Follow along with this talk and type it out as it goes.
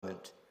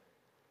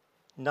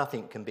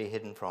Nothing can be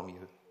hidden from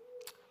you.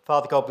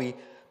 Father God,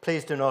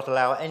 please do not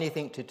allow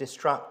anything to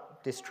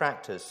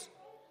distract us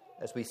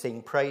as we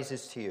sing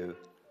praises to you,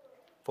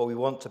 for we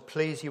want to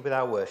please you with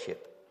our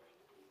worship,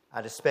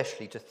 and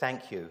especially to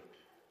thank you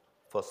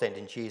for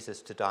sending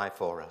Jesus to die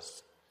for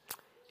us.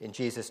 In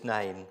Jesus'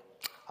 name,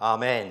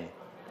 amen. Amen.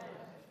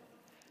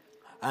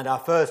 And our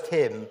first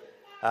hymn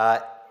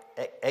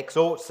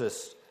exhorts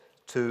us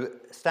to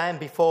stand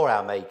before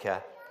our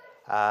Maker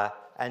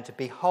and to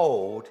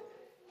behold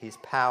his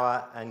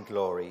power and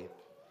glory.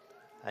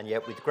 And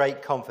yet with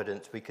great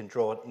confidence we can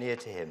draw near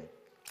to him.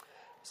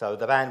 So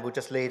the band will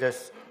just lead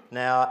us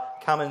now.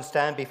 Come and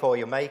stand before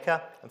your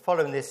Maker. And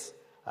following this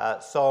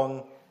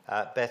song,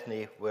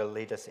 Bethany will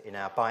lead us in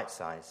our bite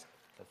size.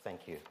 So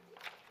thank you.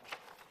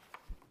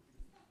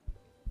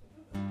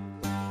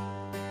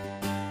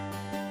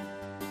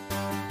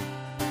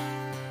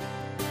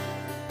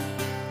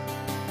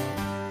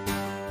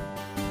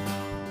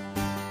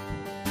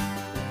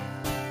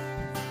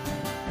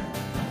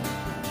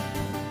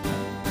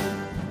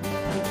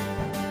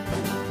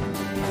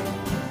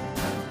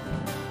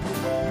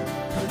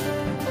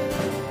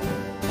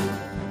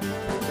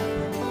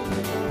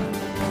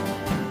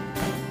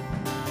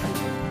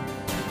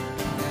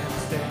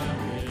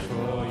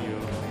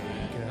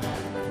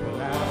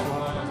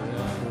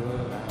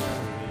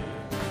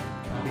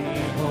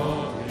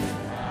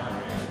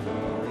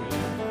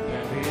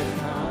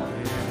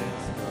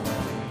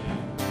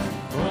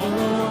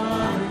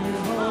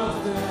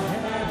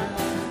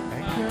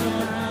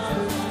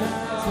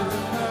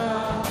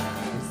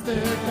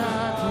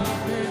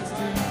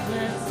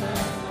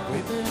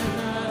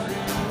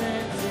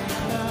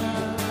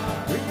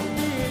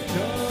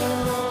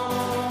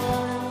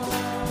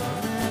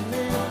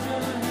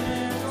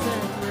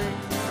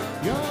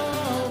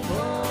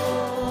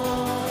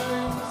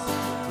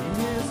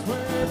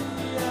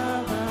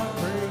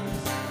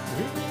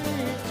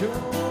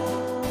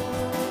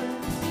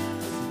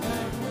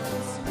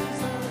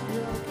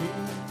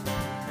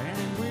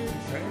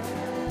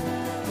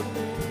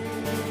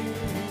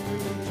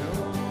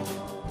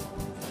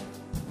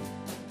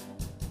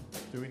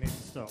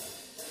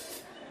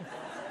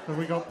 Have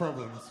we got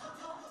problems?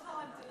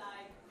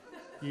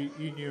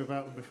 You knew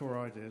about them before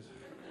I did.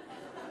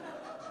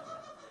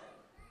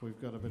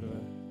 We've got a bit of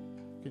a...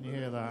 Can you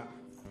hear that?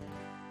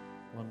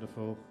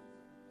 Wonderful.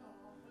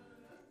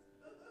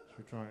 Should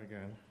we try it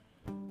again?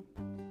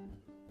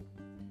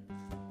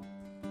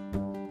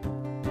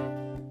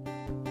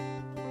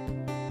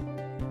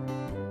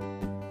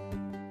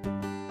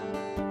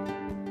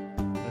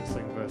 Let's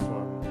sing verse 1.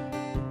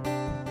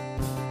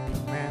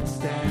 Come and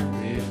stand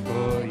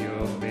before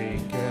your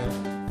Maker,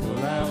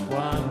 full of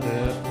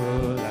wonder,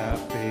 full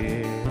of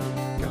fear.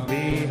 Come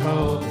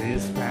behold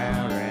his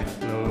power and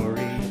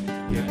glory,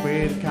 yet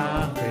with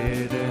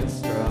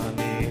confidence draw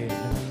near.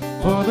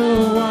 For the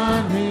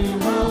one who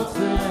holds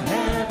the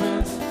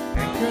heavens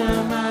and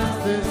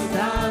commands the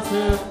stars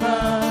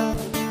above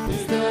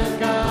is the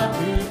God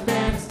who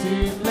bends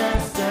to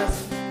bless us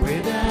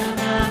with an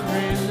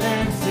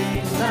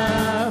unrelenting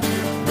love.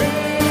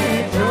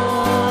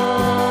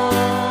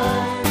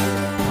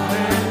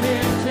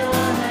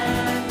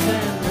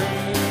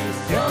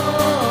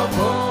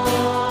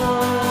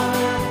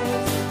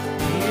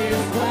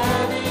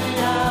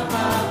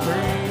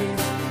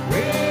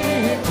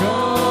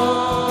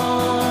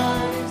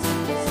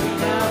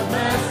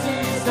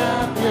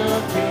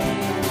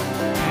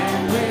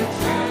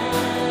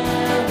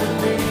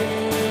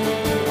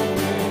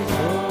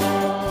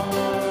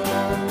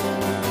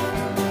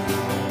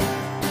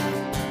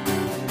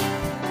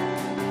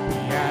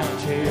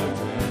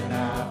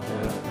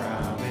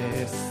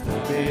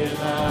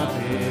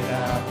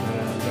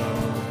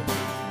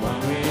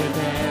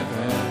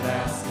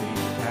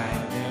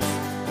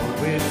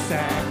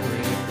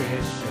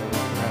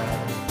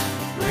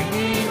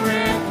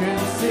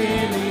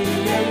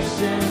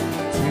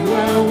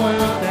 A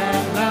world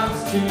that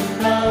longs to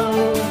know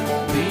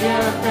the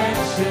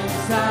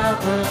affections of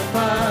a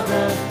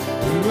Father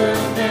who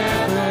will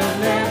never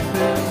let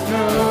them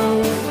go.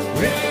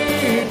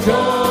 Rejoice,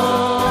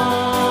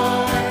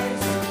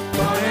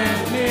 go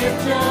and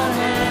lift your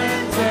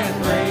hands and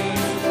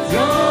raise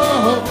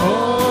your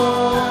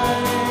voice.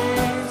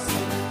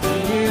 He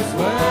is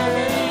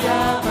worthy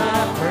of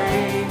our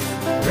praise.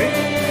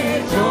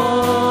 Rejoice,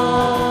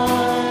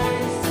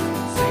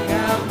 sing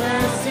out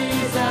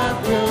mercies of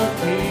your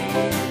King.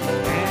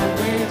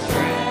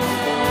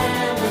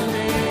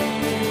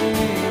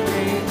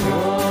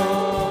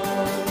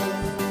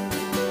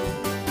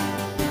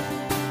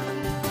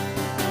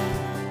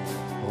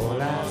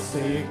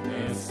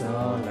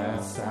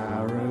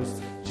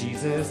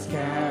 Jesus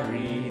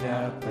carried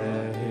up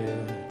the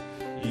hill.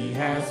 He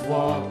has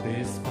walked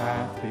this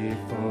path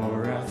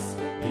before us.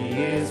 He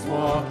is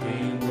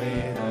walking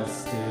with us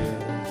still.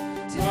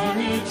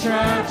 Turning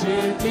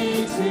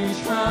tragedy to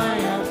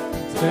triumph,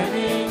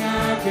 turning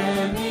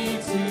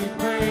agony to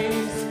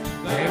praise.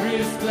 There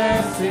is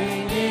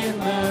blessing in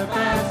the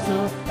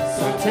battle,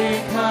 so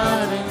take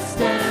heart and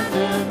stand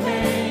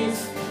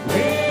amazed.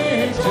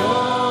 Rejoice.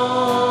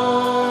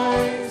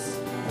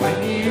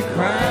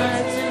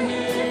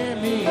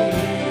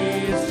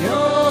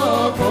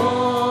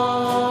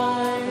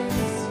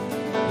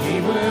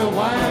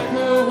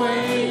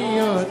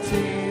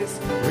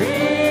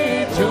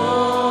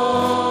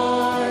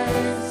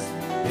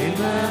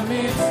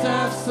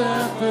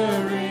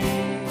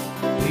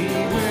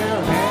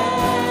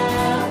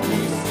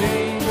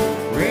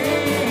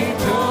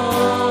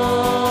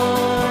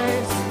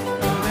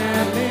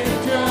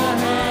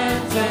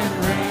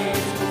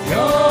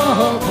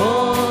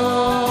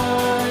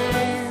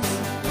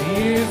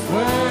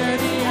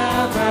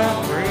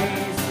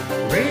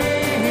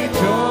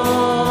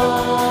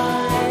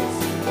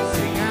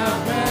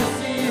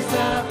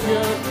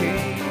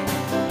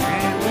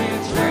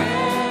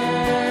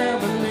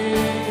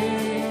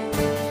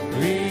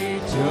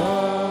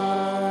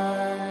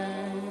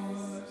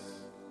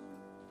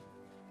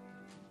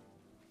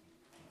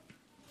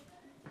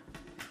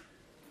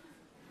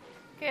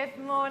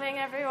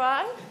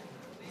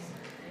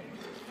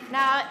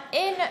 Now,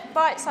 in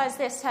Bite Size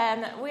this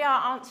term, we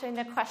are answering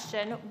the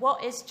question,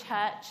 what is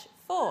church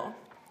for?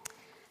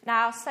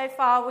 Now, so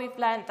far we've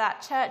learned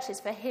that church is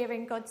for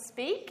hearing God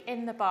speak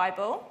in the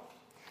Bible.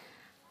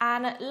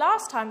 And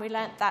last time we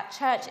learned that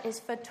church is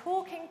for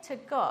talking to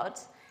God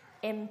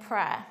in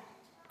prayer.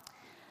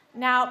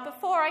 Now,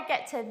 before I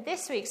get to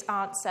this week's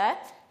answer,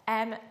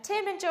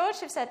 Tim and George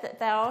have said that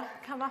they'll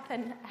come up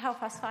and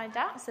help us find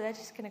out, so they're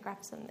just going to grab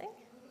something.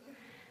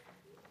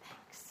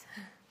 Thanks.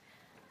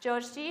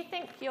 George, do you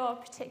think you're a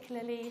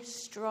particularly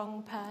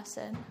strong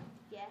person?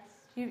 Yes.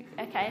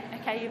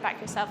 Okay, you back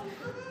yourself.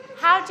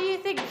 How do you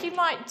think you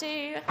might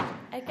do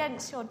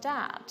against your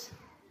dad?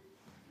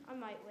 I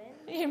might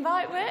win. You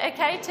might win.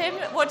 Okay, Tim,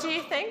 what do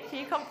you think? Are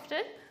you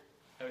confident?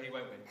 No, he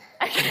won't win.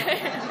 Okay.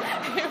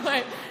 He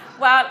won't.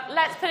 Well,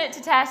 let's put it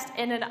to test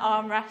in an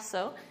arm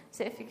wrestle.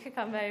 So if you could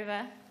come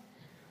over,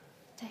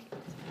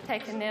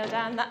 take a kneel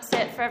down. That's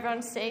it for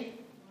everyone to see.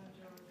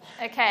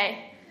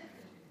 Okay.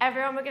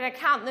 Everyone, we're going to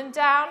count them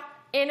down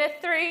in a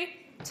 3,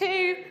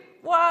 2,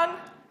 1.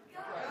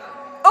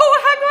 Oh,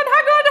 hang on.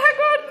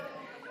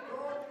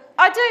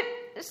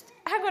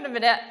 Hang on a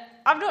minute.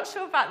 I'm not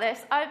sure about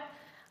this. I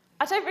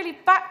don't really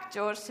back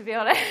George, to be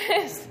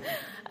honest.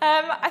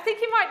 I think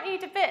he might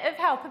need a bit of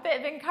help, a bit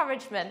of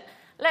encouragement.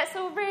 Let's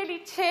all really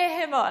cheer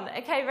him on.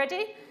 Okay,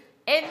 ready?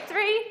 In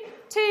 3,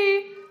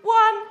 2,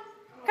 1.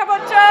 Come on,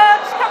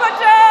 George. Come on,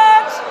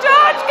 George.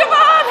 George, come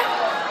on.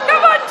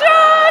 Come on,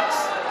 George.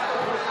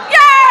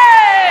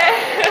 Yay!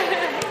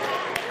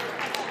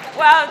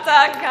 Well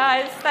done,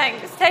 guys.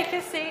 Thanks. Take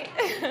a seat.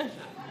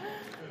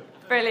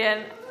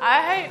 Brilliant.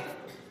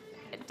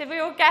 Did we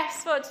all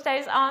guess what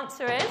today's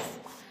answer is?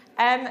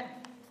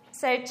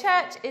 So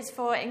church is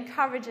for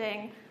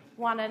encouraging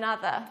one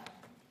another.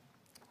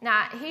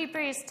 Now,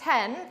 Hebrews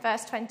 10,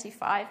 verse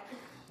 25,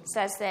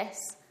 says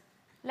this: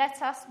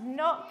 "Let us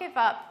not give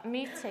up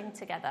meeting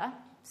together.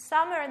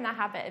 Some are in the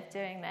habit of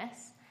doing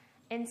this.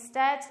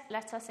 Instead,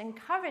 let us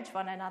encourage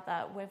one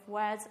another with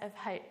words of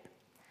hope.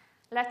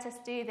 Let us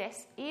do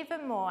this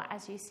even more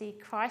as you see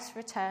Christ's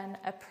return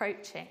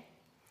approaching."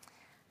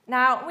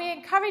 Now, we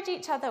encourage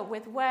each other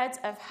with words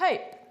of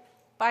hope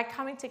by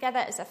coming together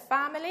as a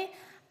family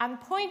and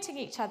pointing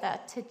each other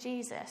to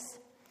Jesus.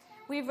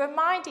 We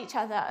remind each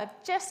other of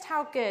just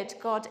how good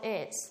God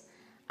is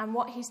and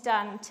what he's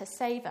done to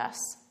save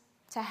us,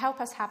 to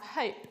help us have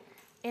hope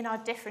in our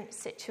different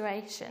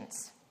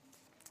situations.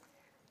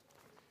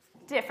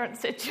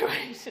 That's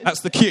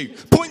the cue.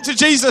 Point to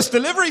Jesus,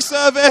 delivery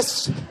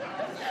service.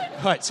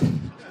 Right.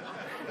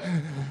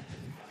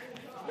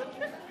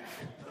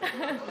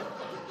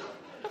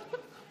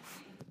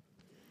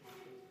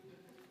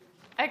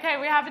 Okay,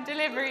 we have a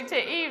delivery to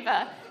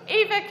Eva.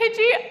 Eva, could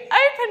you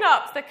open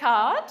up the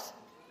card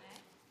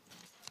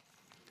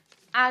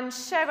and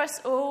show us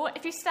all?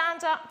 If you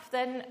stand up,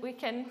 then we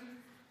can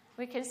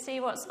see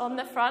what's on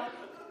the front.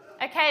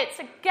 Okay, it's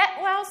a get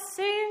well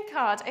soon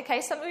card. Okay,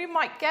 something we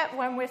might get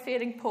when we're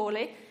feeling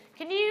poorly.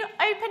 Can you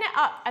open it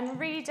up and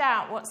read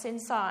out what's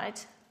inside?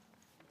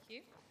 Thank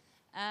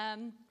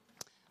you.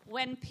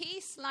 When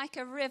peace like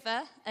a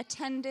river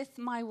attendeth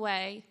my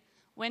way,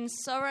 when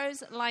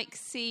sorrows like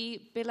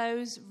sea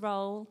billows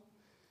roll,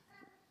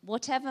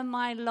 whatever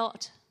my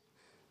lot,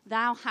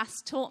 thou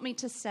hast taught me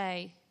to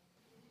say,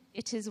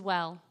 it is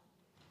well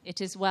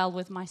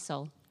with my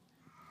soul.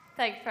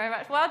 Thank you very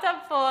much. Well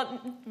done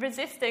for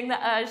resisting the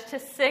urge to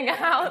sing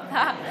out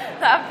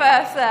that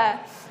verse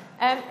there.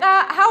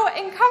 Now, how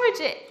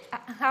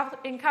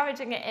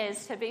encouraging it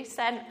is to be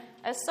sent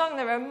a song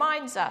that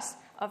reminds us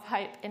of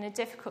hope in a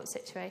difficult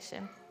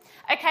situation.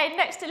 Okay,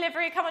 next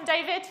delivery. Come on,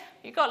 David.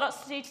 You've got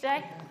lots to do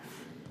today.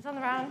 It's on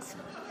the rounds.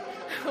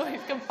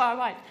 He's gone far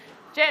away.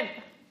 Jim.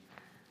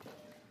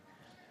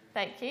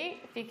 Thank you.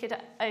 If you could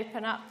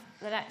open up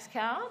the next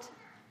card.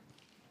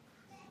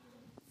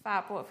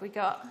 Fab, what have we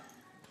got?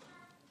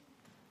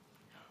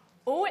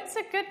 Oh, it's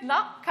a good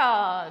luck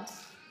card.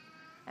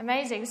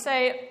 Amazing. So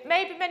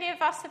maybe many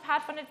of us have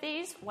had one of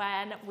these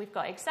when we've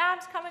got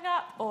exams coming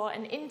up or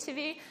an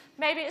interview.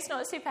 Maybe it's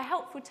not a super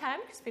helpful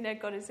term because we know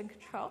God is in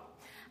control.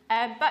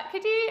 But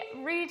could you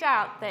read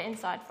out the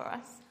inside for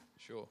us?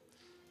 Sure.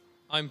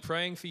 I'm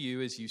praying for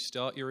you as you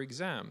start your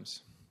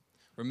exams.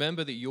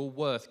 Remember that your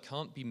worth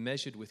can't be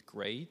measured with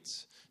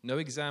grades. No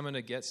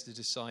examiner gets to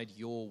decide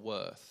your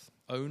worth.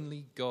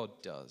 Only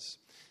God does.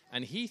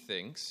 And he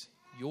thinks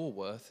you're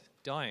worth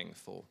dying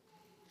for.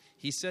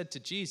 He said to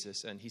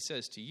Jesus, and he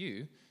says to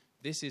you,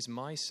 "This is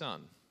my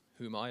son,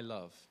 whom I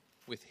love.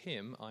 With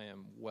him I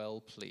am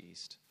well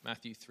pleased."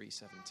 Matthew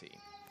 3:17.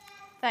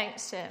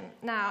 Thanks, Jim.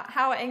 Now,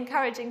 how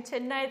encouraging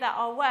to know that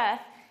our worth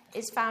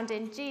is found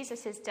in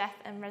Jesus' death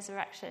and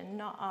resurrection,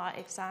 not our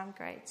exam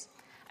grades.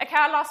 Okay,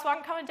 our last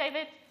one. Come on,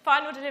 David.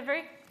 Final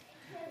delivery.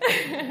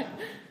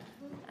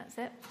 That's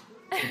it.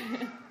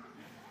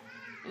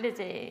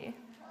 Lizzie.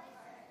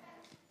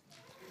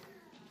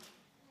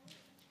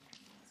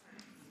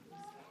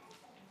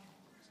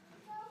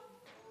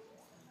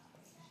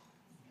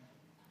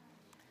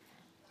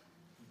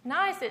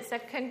 Nice, it's a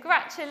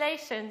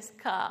congratulations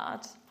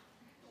card.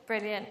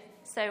 Brilliant.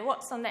 So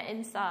what's on the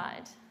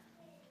inside?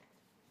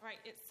 Right,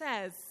 it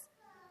says,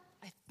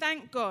 I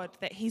thank God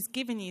that he's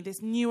given you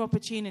this new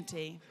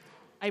opportunity.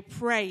 I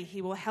pray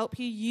he will help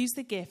you use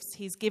the gifts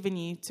he's given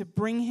you to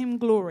bring him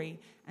glory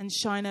and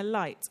shine a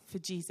light for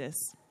Jesus.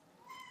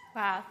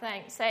 Wow,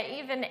 thanks. So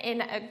even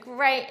in a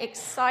great,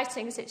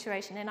 exciting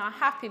situation, in our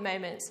happy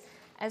moments,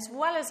 as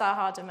well as our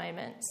harder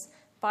moments,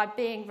 by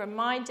being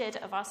reminded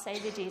of our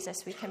Saviour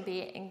Jesus, we can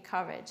be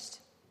encouraged.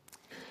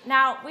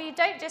 Now, we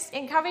don't just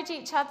encourage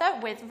each other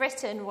with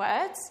written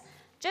words.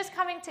 Just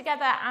coming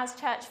together as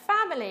church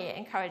family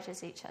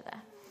encourages each other.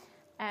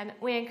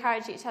 We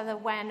encourage each other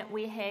when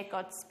we hear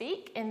God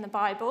speak in the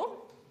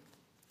Bible.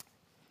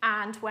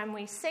 And when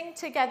we sing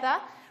together,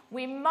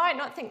 we might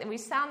not think that we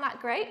sound that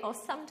great, or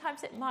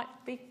sometimes it might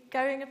be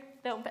going a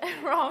little bit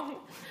wrong.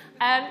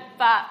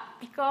 But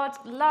God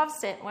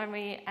loves it when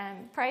we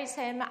praise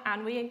him,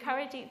 and we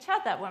encourage each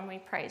other when we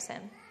praise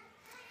him.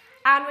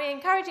 And we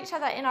encourage each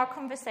other in our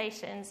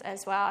conversations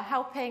as well,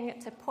 helping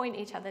to point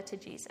each other to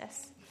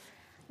Jesus.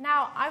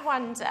 Now, I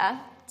wonder,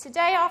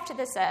 today after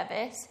the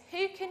service,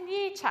 who can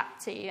you chat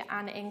to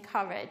and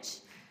encourage?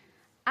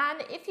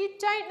 And if you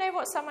don't know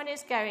what someone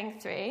is going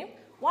through,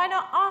 why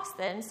not ask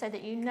them so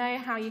that you know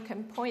how you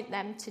can point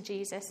them to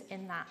Jesus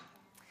in that?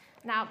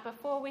 Now,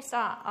 before we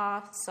start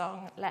our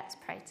song, let's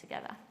pray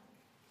together.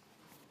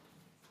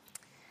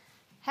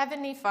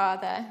 Heavenly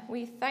Father,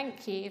 we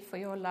thank you for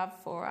your love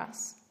for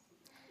us.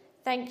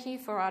 Thank you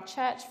for our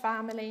church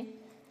family.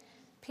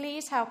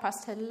 Please help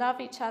us to love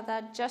each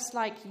other just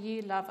like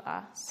you love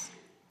us.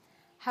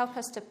 Help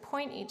us to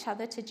point each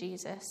other to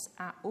Jesus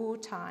at all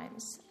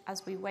times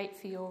as we wait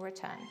for your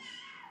return.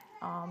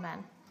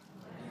 Amen.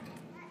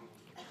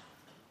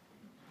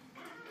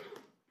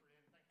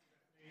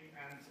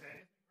 And it's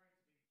great to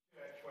be a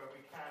church where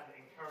we can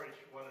encourage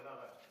one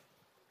another.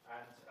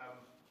 And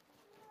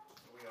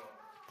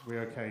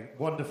we're okay.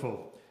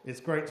 Wonderful. It's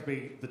great to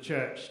be the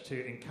church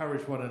to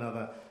encourage one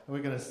another. And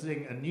we're going to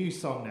sing a new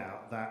song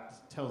now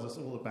that tells us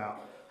all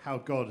about how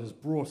God has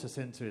brought us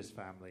into his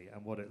family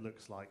and what it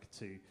looks like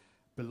to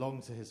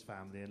belong to his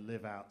family and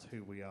live out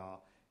who we are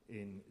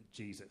in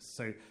Jesus.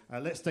 So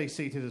let's stay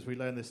seated as we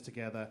learn this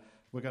together.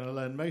 We're going to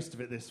learn most of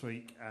it this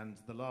week and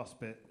the last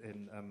bit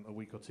in a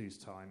week or two's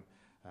time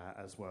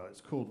as well.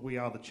 It's called We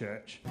Are the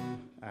Church.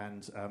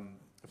 And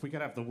if we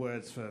could have the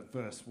words for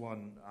verse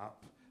 1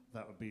 up,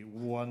 that would be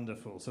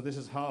wonderful. So this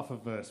is half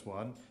of verse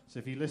 1. So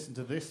if you listen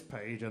to this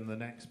page and the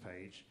next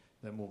page,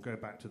 then we'll go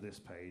back to this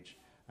page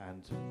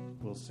and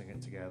we'll sing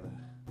it together.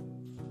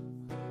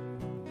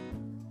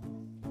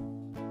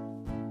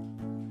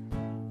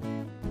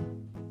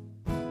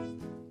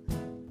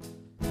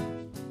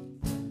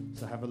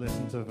 So have a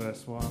listen to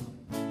verse 1.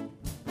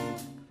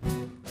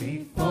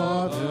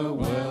 Before the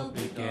world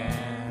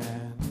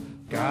began,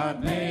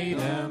 God made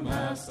a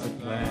master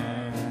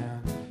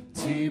plan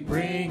to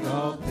bring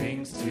all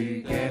things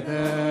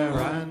together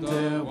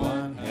under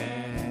one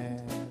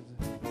head.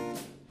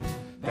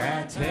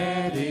 That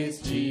head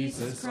is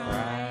Jesus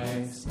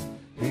Christ,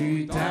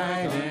 who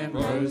died and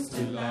rose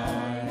to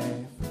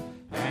life,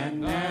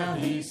 and now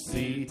he's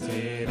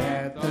seated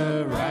at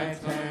the right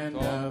hand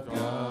of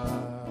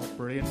God.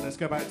 Brilliant. Let's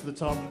go back to the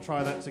top and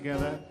try that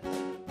together.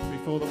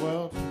 Before the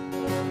world.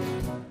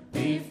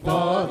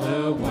 Before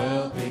the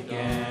world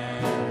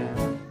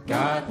began,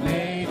 God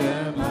made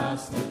a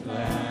master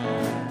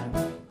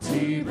plan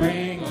to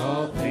bring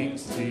all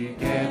things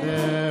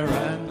together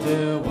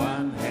under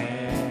one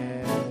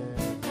head.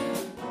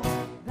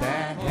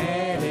 That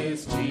head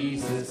is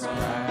Jesus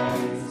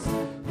Christ,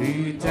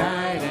 who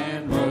died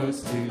and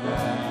rose to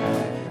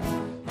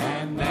life,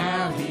 and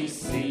now he's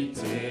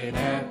seated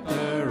at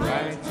the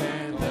right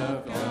hand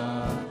of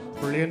God.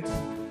 Brilliant.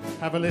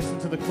 Have a listen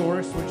to the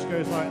chorus, which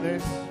goes like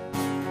this.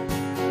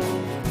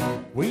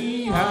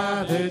 We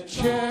are the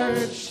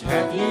church,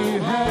 have you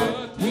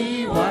heard?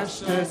 He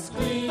washed us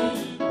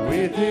clean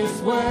with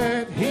his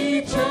word.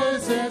 He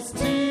chose us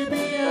to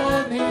be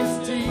on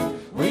his team.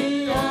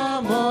 We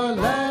are more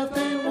love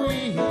than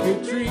we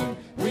could dream.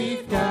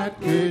 We've got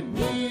good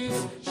news,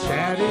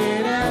 shout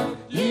it out.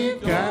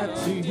 You've got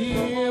to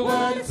hear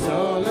what it's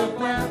all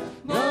about.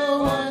 No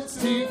one's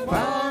too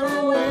far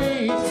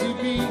away to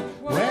be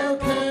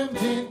welcomed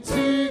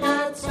into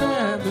God's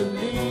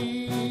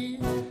family.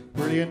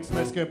 Brilliant.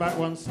 Let's go back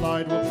one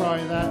slide. We'll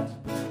try that.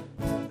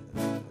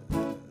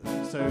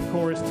 So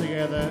chorus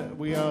together.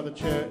 We are the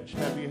church.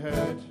 Have you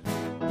heard?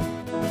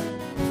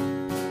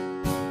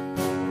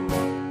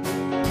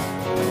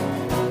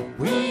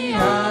 We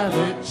are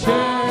the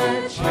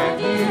church. Have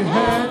you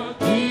heard?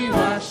 He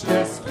washed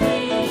us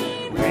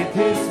clean with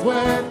his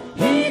word.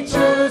 He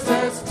chose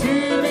us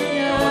to be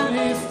on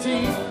his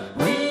team.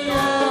 We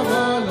are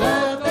more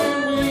love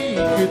than we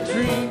could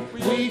dream.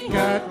 We've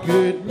got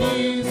good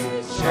news.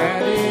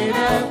 Shout it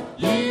out.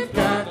 You've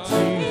got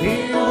to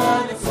hear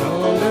what it's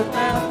all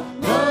about.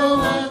 No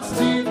one's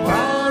too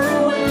far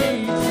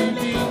away to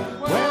be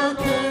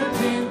welcomed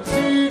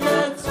into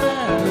God's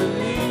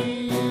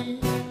family.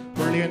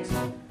 Brilliant.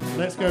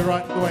 Let's go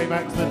right the way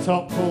back to the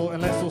top, Paul,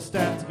 and let's all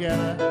stand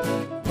together.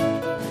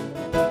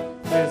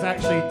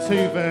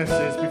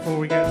 before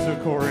we get to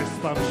a chorus,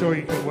 but I'm sure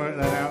you can work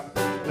that out.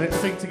 Let's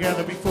sing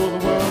together before the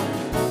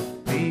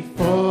world.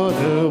 Before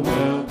the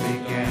world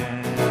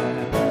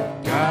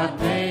began, God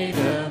made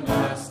a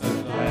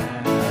master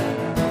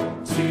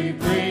plan to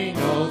bring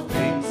all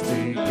things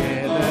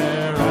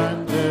together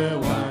under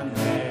one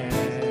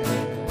head.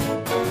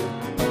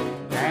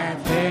 That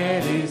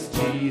head is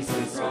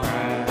Jesus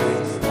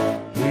Christ,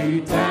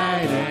 who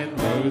died and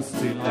rose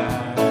to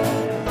life.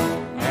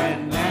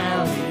 And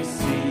now he's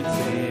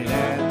seated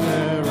at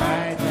the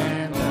right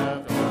hand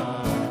of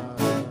God.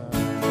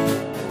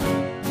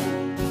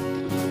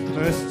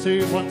 Verse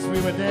 2, once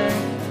we were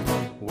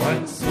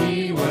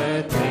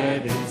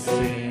dead in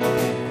sin,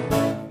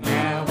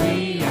 now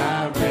we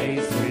are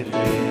raised with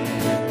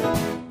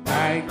him.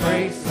 By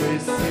grace we're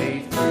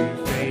saved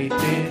through faith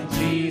in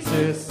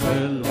Jesus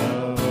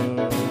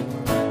alone.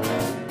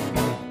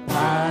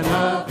 Part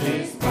of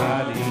his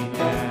body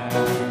now,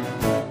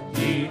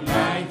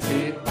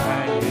 united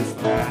by his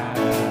blood,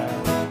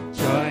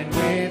 joined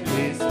with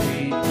his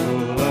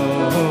people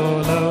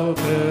all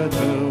over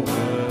the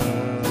world.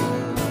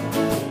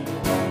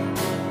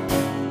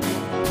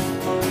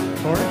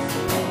 Chorus.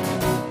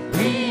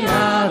 We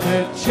are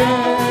the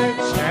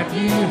church, have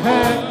you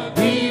heard?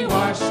 He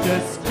washed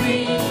us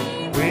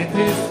clean with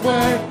his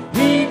word.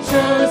 He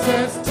chose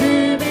us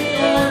to be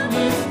on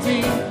his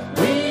team.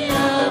 We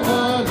are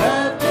more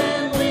loved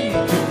than we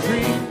could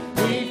dream.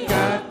 We've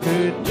got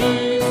good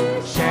news,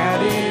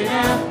 shout it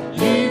out.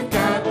 You've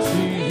got to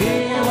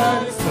hear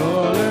what it's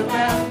all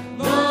about.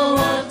 No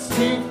one's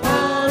too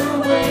far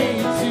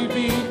away to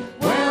be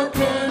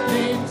welcomed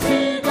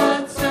into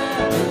God's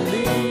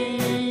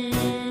family.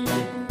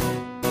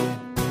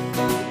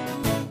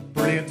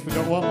 Brilliant. We've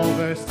got one more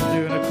verse to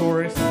do in a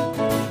chorus, and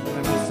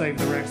then we'll save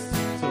the rest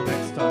until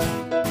next time.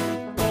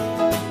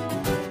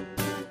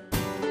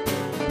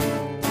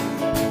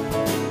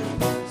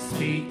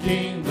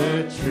 Speaking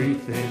the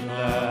truth in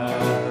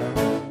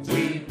love,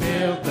 we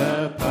build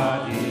the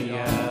body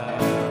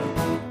up.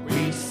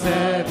 We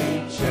serve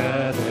each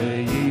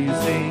other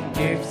using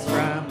gifts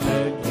from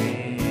the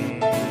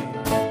King.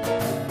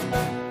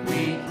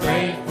 We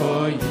pray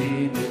for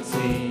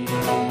unity,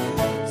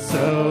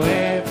 so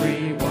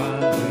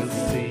everyone will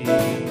see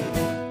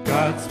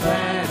God's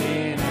plan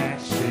in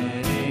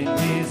action in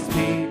his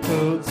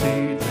people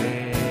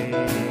today.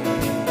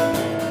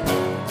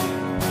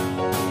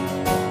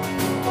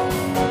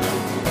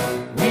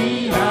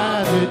 We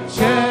are the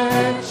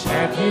church,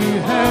 have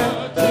you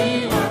heard?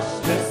 He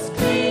washed us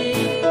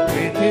clean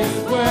with his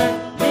word.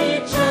 He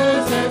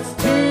chose us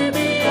to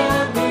be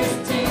on his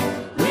team.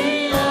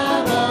 We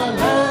are more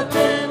loved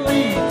than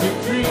we could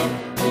dream.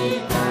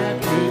 We've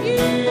got good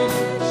news,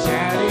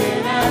 shout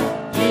it out.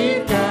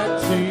 You've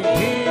got to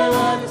hear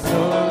what it's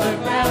all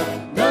about.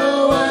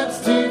 No one's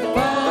too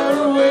far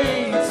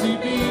away to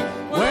be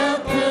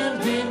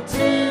welcomed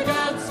into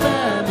God's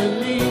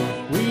family.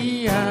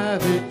 We are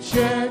the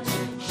church,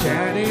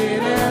 shout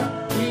it out.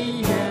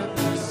 We have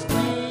this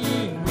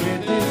clean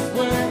with his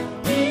word.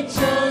 He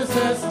chose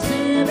us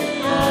to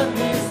be on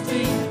his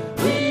team.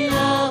 We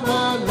are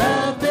more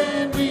loved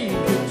than we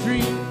could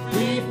dream.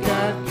 We've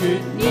got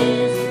good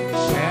news,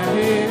 shout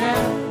it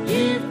out.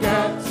 You've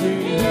got to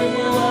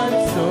hear what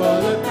it's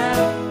all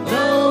about.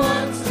 No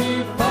one's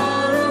too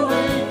far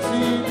away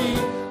to be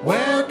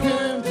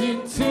welcomed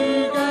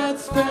into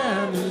God's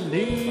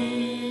family.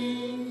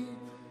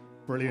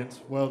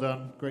 Brilliant. Well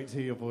done. Great to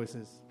hear your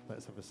voices.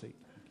 Let's have a seat.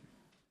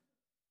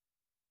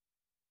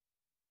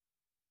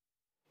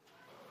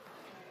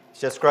 It's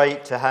just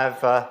great to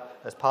have,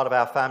 as part of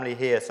our family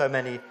here, so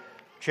many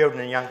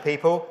children and young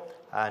people,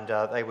 and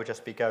they will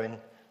just be going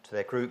to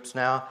their groups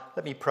now.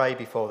 Let me pray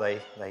before they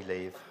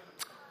leave.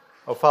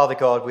 Oh, Father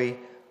God, we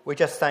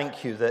just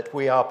thank you that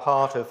we are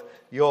part of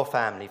your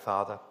family,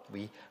 Father.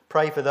 We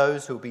pray for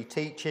those who will be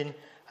teaching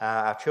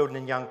our children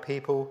and young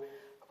people.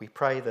 We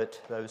pray that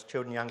those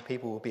children and young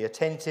people will be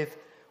attentive,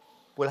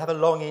 will have a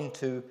longing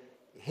to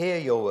hear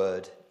your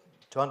word,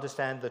 to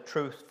understand the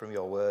truth from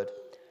your word,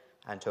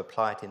 and to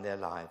apply it in their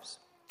lives.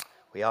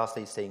 We ask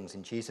these things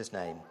in Jesus'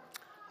 name.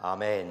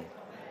 Amen.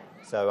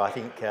 So I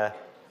think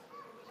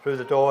through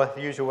the door,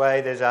 the usual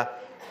way, there's a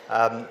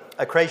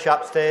creche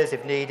upstairs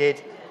if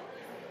needed.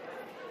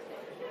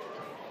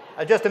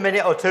 And just a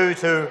minute or two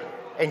to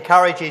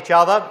encourage each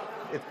other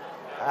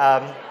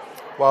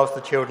whilst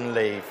the children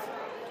leave.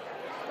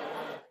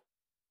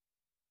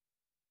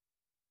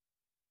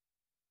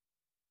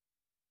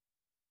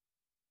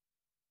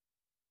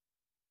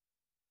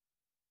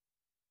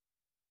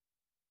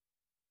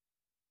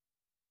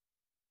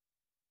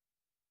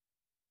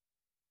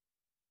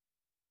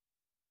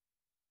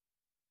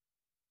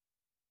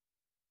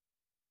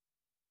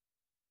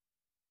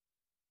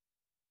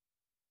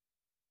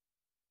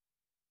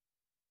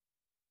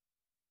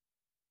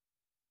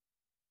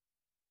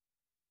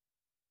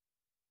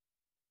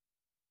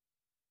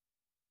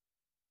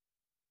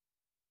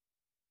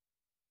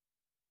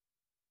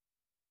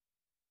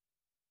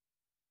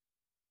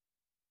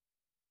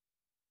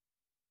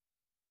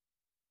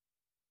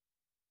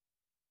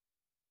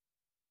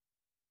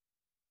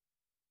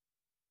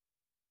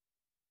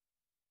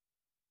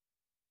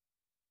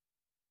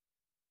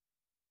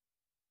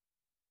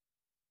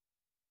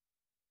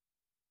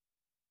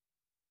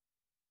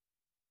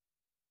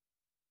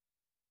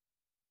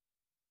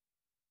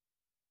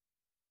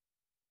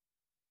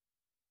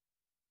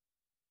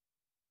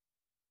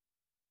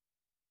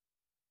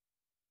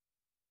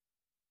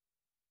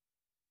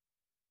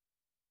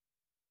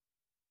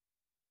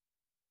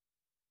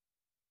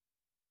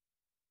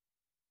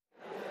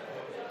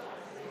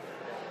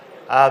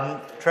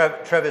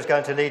 Trevor's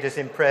going to lead us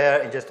in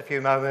prayer in just a few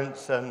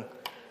moments,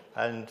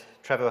 and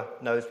Trevor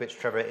knows which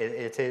Trevor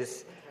it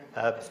is.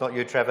 It's not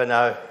you, Trevor,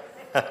 no.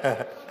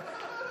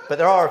 But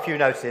there are a few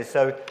notices,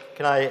 so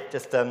can I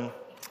just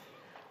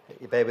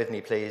you bear with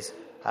me, please?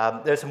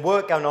 There's some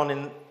work going on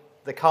in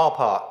the car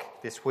park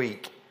this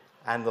week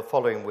and the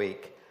following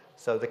week.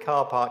 So the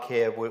car park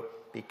here will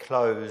be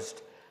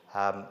closed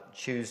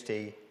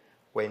Tuesday,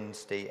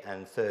 Wednesday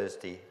and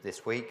Thursday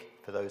this week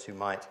for those who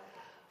might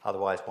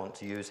otherwise want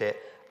to use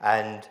it,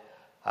 and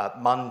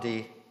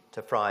Monday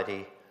to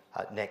Friday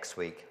next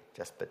week.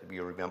 Just but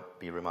you'll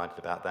be reminded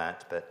about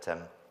that. But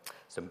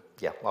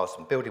while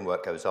some building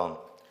work goes on.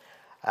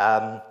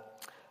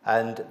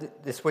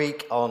 This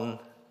week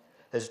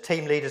there's a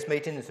team leaders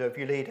meeting, so if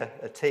you lead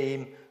a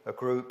team, a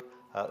group,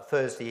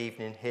 Thursday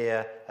evening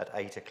here at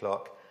 8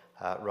 o'clock,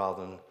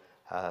 rather than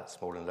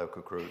small and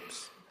local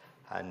groups.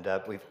 And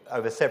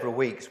over several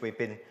weeks we've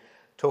been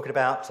talking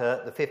about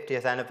the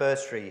 50th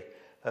anniversary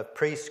of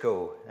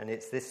preschool, and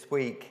it's this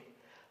week,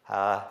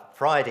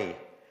 Friday.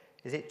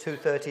 Is it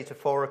 2:30 to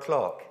 4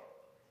 o'clock?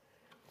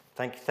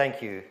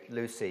 Thank you,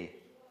 Lucy.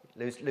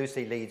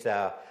 Lucy leads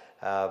our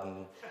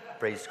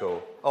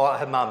preschool. Oh,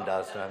 her mum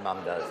does.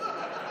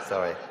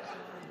 Sorry.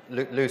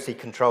 Lucy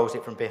controls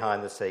it from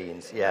behind the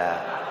scenes,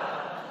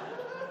 yeah.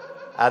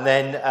 And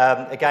then,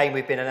 again,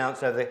 we've been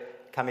announced over the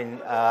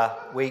coming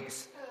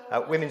weeks,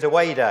 Women's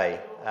Away Day,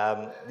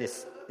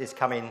 this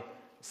coming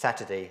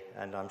Saturday,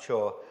 and I'm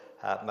sure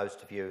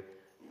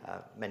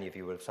many of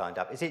you will have signed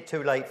up. Is it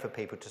too late for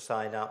people to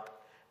sign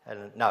up?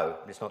 No,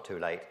 it's not too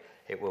late.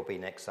 It will be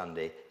next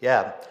Sunday.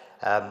 Yeah.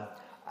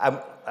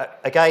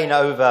 Again,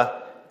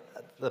 over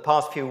the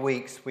past few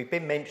weeks, we've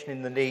been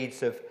mentioning the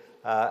needs of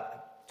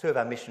two of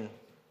our mission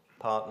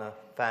partner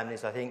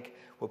families, I think,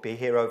 will be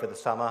here over the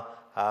summer.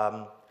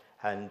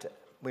 And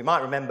we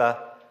might remember,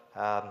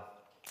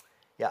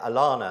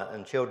 Alana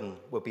and children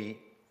will be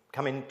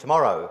coming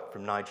tomorrow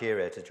from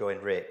Nigeria to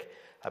join Rick.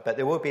 But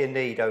there will be a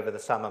need over the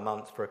summer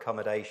months for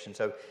accommodation.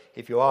 So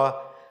if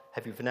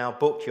you've now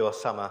booked your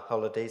summer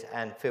holidays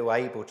and feel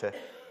able to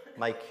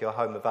make your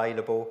home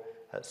available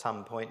at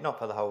some point, not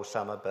for the whole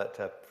summer,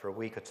 but for a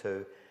week or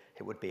two,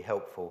 it would be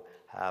helpful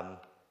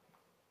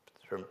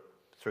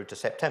through to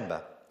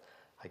September,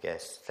 I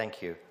guess.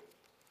 Thank you.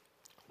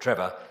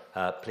 Trevor,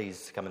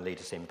 please come and lead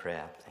us in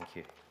prayer. Thank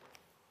you.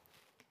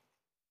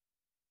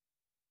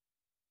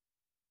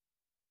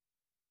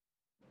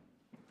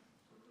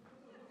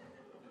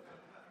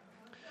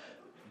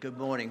 Good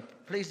morning.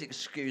 Please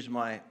excuse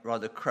my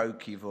rather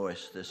croaky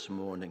voice this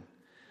morning.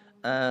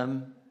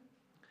 I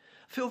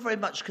feel very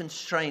much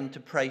constrained to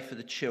pray for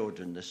the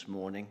children this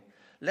morning,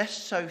 less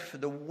so for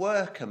the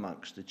work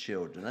amongst the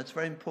children. That's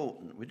very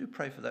important. We do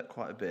pray for that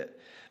quite a bit.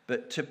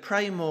 But to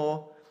pray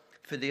more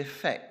for the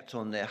effect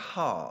on their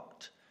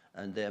heart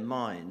and their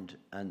mind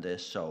and their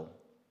soul.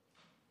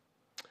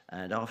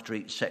 And after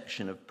each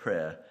section of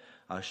prayer,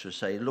 I shall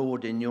say,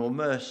 Lord, in your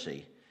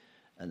mercy.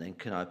 And then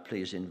can I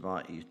please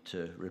invite you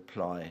to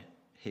reply,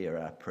 hear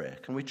our prayer.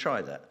 Can we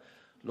try that?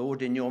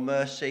 Lord, in your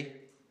mercy.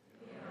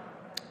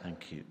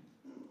 Thank you.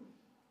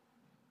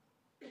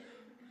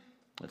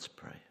 Let's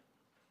pray.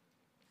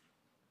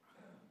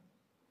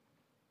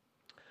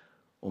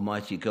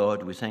 Almighty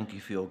God, we thank you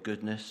for your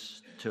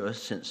goodness to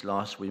us since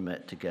last we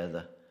met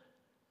together.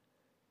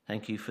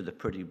 Thank you for the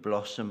pretty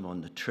blossom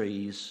on the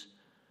trees,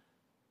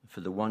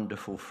 for the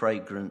wonderful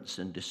fragrance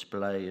and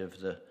display of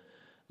the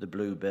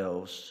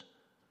bluebells.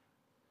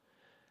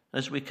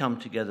 As we come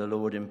together,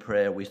 Lord, in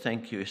prayer, we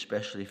thank you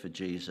especially for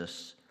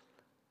Jesus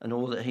and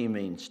all that he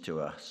means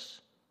to us,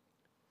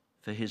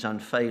 for his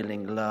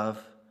unfailing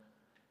love,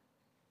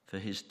 for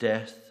his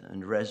death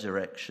and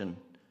resurrection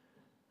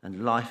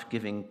and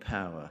life-giving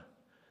power,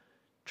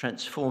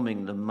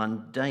 transforming the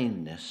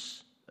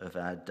mundaneness of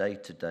our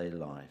day-to-day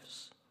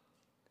lives.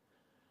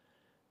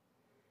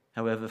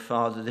 However,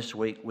 Father, this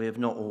week we have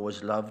not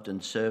always loved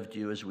and served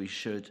you as we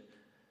should.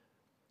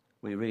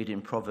 We read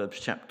in Proverbs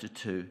chapter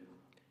 2,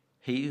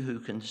 he who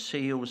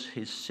conceals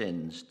his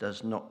sins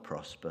does not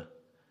prosper,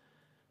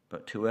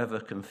 but whoever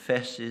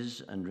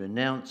confesses and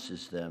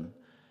renounces them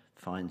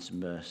finds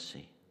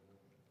mercy.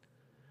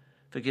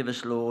 Forgive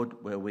us,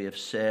 Lord, where we have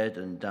said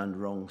and done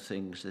wrong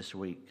things this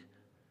week,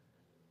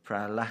 for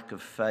our lack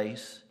of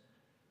faith,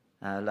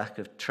 our lack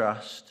of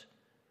trust,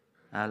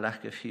 our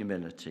lack of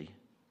humility.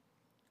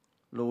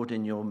 Lord,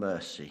 in your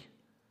mercy.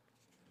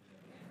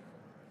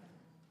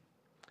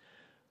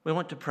 We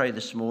want to pray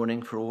this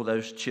morning for all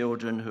those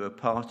children who are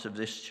part of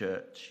this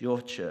church, your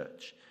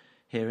church,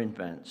 here in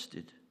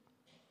Banstead.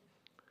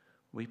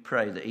 We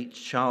pray that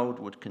each child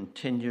would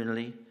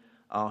continually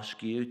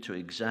ask you to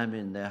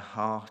examine their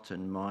heart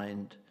and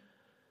mind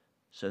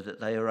so that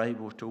they are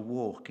able to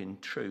walk in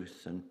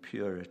truth and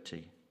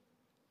purity.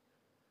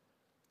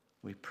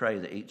 We pray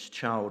that each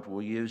child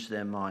will use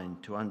their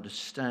mind to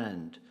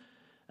understand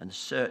and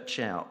search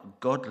out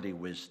godly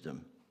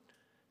wisdom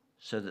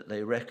so that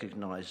they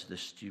recognize the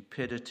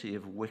stupidity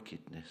of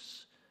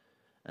wickedness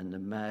and the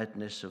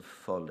madness of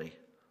folly.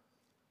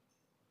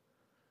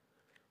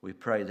 We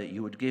pray that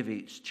you would give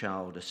each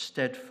child a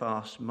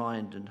steadfast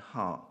mind and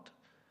heart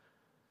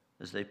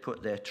as they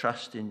put their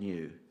trust in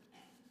you,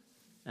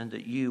 and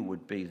that you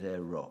would be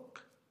their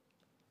rock.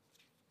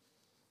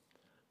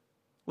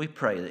 We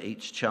pray that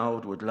each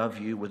child would love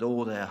you with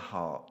all their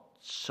heart,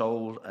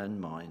 soul,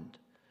 and mind.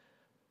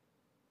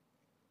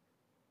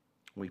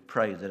 We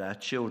pray that our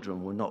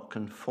children will not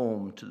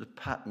conform to the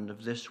pattern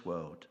of this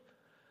world,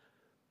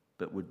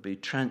 but would be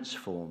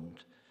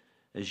transformed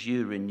as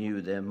you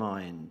renew their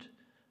mind,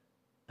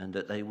 and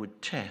that they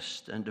would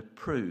test and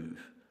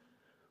approve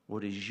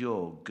what is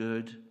your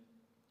good,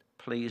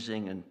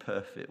 pleasing, and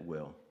perfect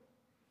will.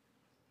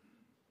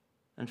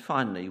 And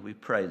finally, we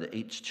pray that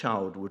each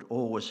child would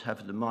always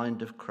have the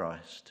mind of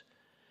Christ,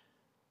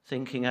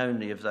 thinking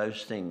only of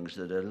those things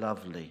that are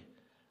lovely,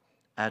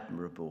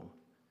 admirable,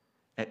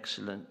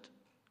 excellent,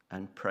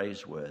 and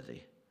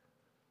praiseworthy.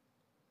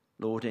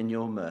 Lord, in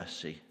your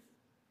mercy.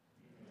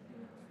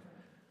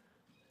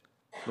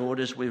 Lord,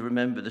 as we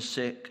remember the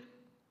sick,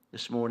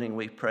 this morning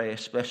we pray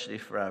especially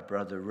for our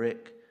brother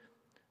Rick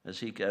as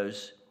he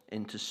goes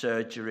into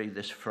surgery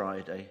this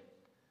Friday.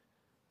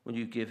 Will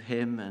you give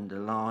him and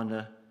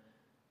Alana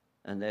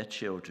and their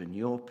children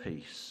your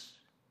peace,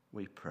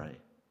 we pray.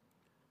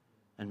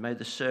 And may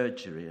the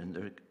surgery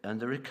and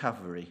the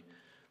recovery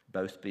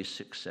both be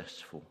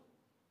successful.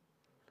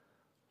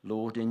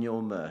 Lord, in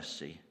your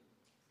mercy.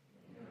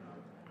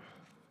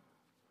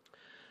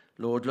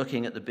 Lord,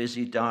 looking at the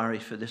busy diary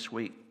for this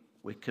week,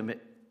 we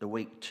commit the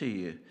week to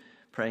you,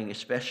 praying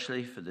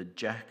especially for the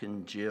Jack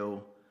and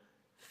Jill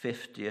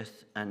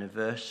 50th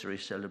anniversary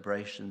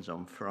celebrations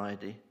on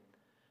Friday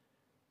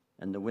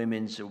and the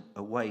Women's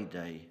Away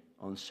Day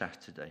on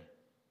Saturday.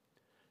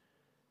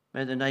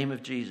 May the name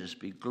of Jesus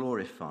be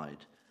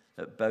glorified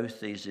at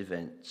both these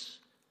events,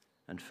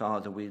 and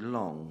Father, we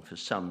long for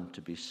some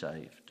to be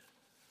saved.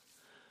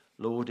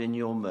 Lord, in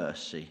your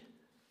mercy.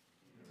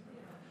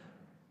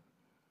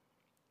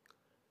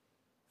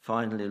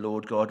 Finally,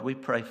 Lord God, we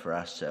pray for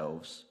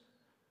ourselves.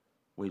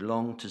 We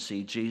long to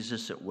see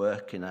Jesus at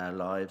work in our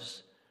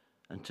lives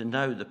and to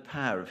know the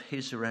power of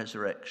his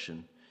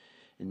resurrection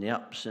in the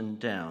ups and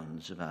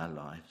downs of our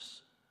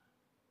lives.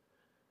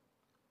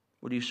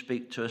 Will you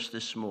speak to us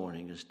this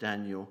morning as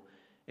Daniel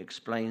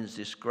explains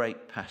this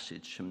great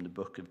passage from the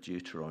book of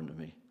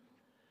Deuteronomy?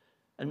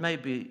 And may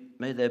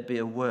there be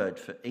a word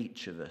for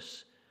each of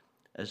us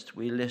as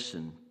we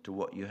listen to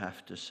what you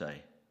have to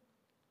say.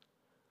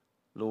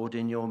 Lord,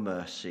 in your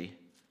mercy.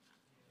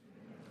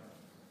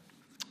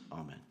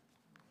 Amen.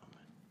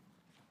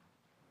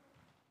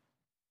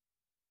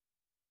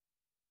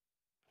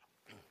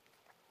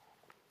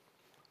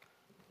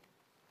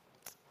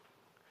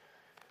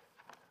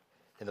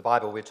 In the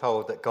Bible, we're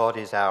told that God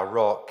is our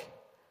rock.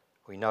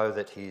 We know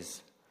that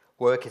his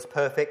work is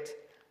perfect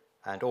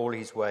and all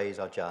his ways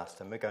are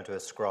just. And we're going to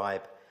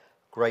ascribe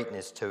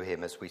greatness to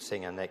him as we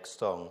sing our next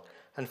song.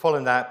 And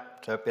following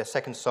that, there'll be a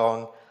second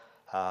song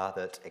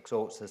that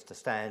exhorts us to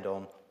stand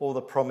on all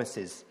the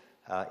promises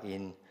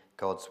in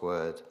God's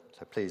word.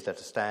 So please let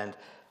us stand.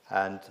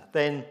 And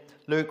then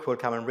Luke will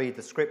come and read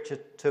the scripture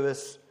to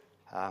us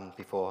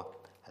before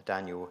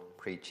Daniel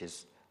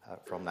preaches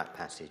from that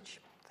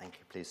passage. Thank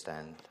you. Please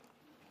stand.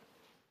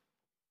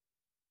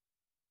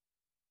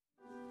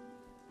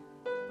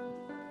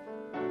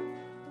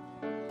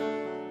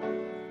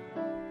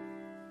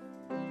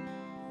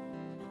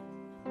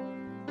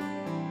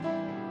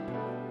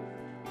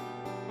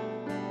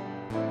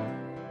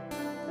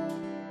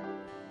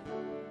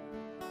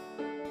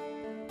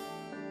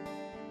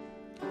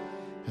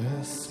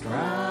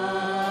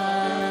 Ascribe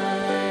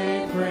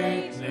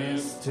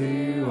greatness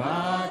to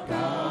our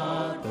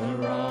God the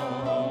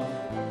Rock.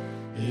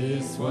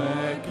 His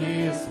work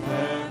is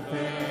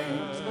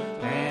perfect,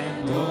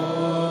 and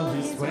all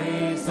his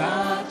ways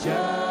are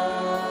just.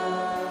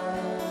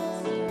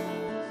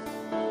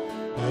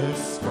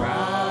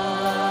 Ascribe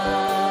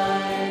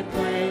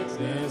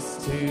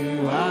greatness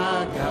to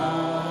our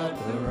God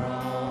the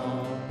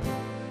Rock.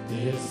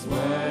 His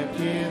work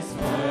is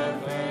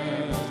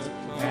perfect,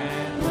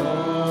 and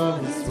all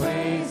his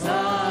ways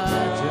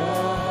are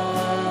just.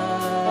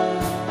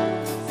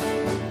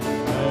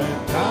 The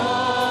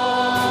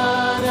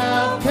God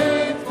of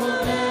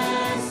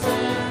faithfulness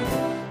and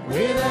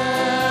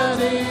without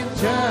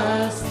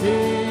injustice,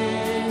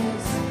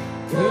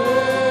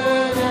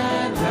 good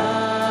and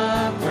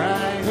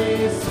upright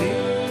is he.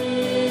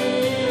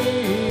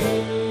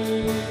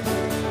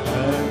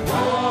 The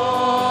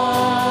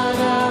God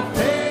of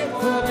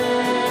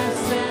faithfulness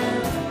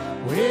and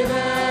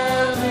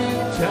without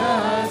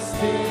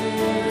injustice,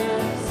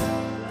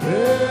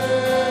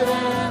 good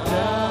and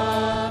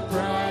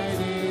upright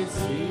is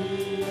he.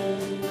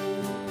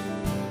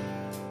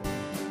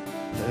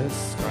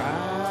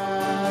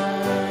 Ascribe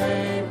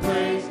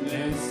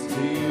greatness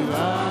to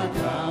our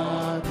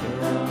God the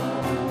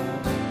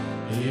Rock.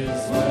 His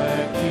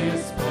work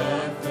is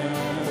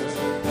perfect,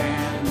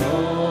 and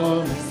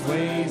all his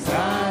ways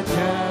are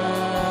just.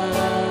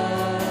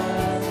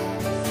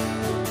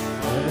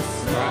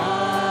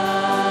 Ascribe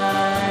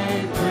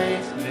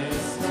greatness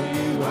to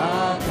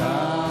our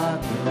God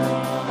the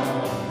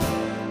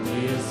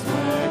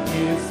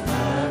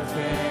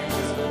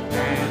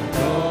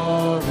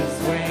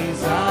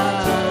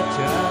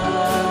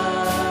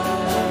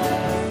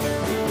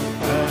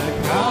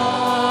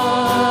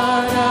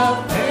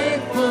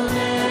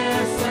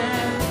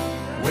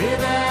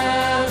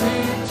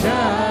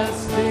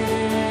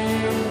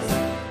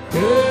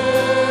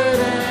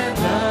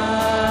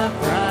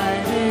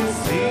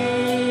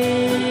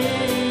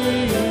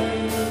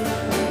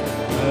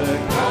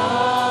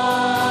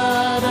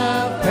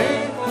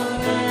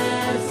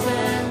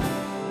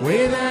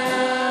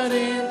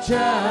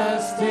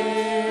justice,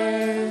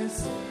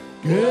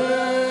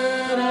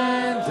 good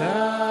and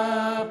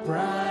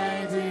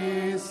upright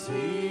is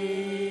he.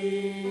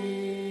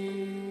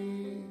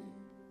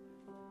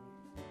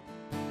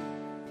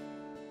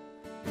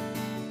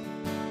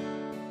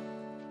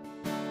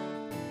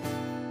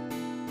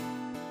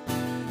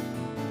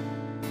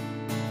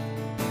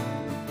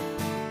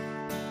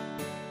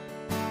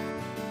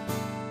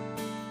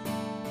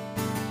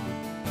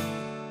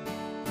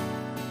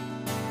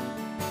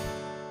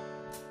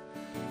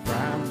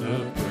 From the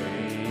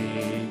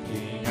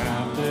breaking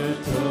of the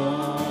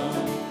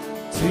dawn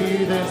to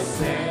the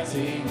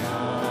setting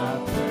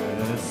of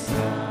the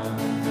sun,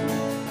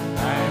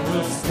 I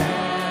will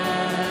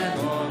stand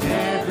on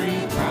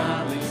every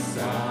promise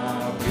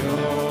of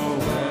your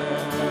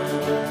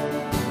word.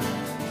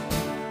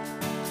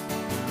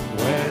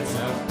 Words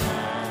of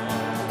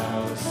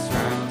power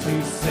strong to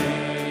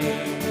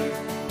say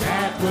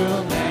that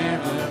will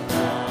never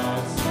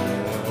pass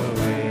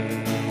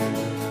away.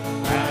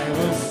 I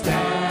will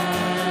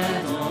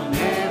stand on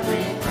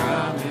every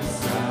promise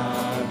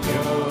of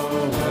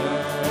your word.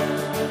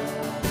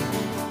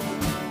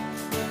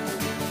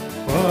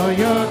 For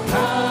your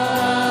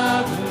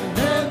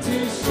covenant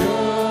is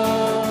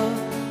sure,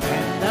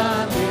 and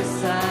on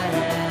this I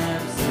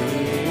am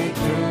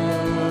secure.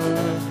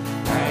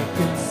 I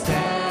can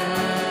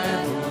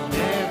stand on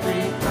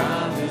every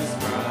promise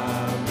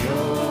from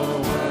your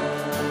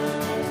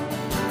word.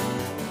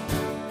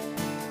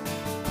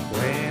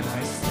 When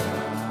I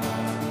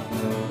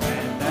stumble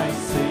and I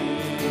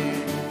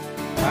sin,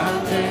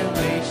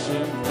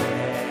 condemnation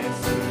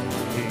pressing,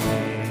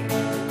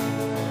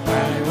 I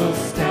will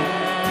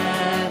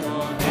stand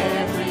on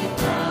every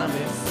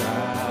promise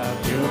of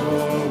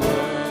your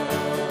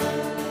word.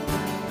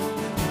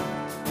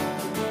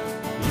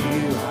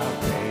 You are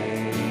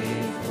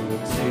faithful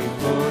to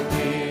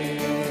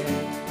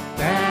forgive,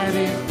 that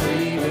in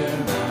freedom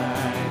I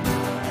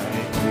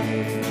might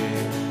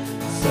live.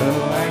 So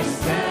I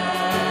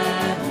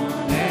stand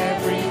on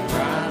every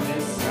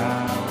promise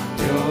of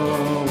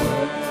your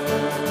word.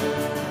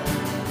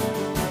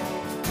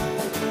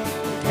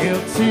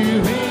 Guilt to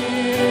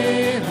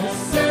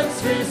innocence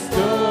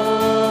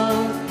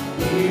restored,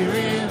 you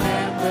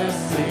remember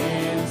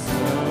sins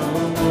no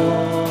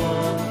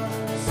more.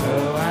 So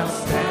I'll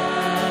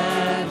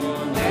stand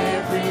on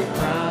every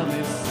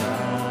promise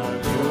of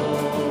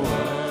your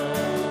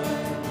word.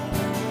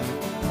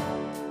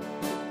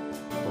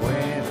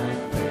 When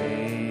I'm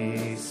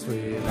faced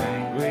with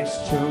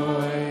anguished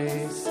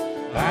choice,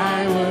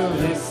 I will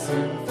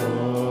listen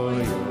for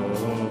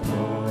your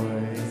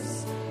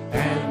voice,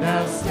 and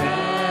I'll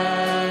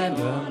stand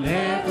on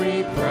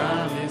every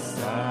promise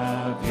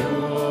of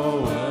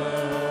your word.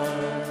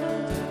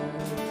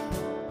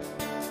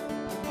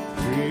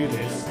 Through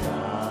this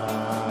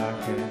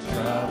dark and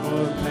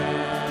troubled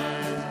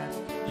land,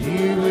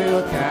 you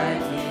will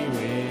guide me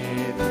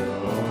with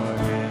your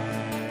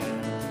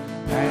hand,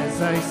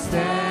 as I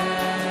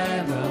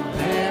stand on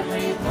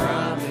every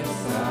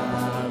promise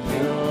of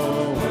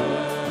your word.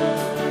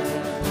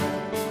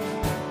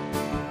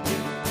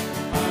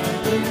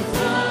 You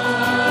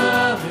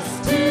promise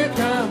to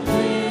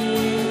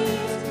complete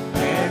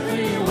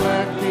every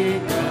work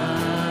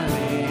begun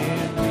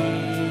in me.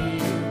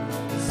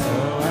 So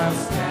I'll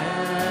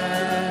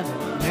stand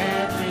on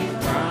every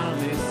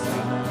promise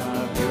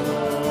of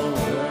your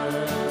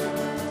word.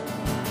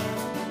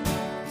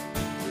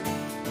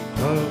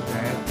 Hope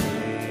that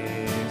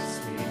lifts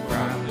me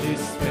from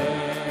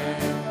despair,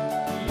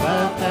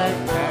 love that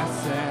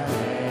passes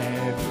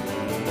every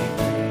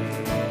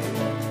fear,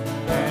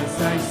 as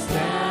I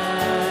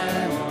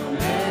stand on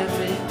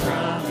every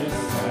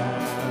promise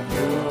of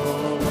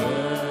your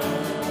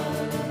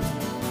word.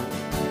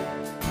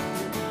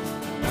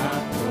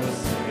 Not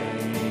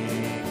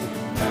forsaken,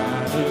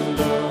 not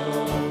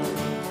alone,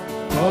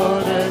 for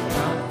the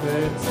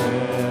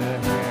Comforter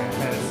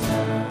has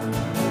come,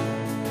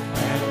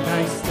 and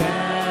I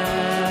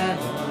stand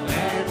on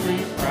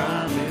every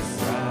promise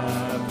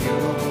of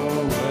your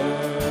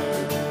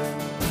word.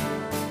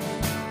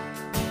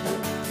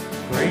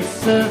 Grace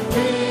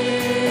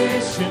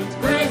sufficient,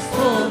 grace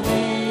for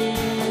me,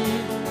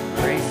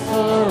 grace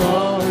for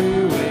all who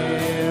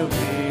will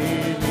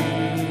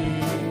believe.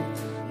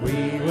 We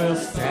will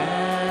stand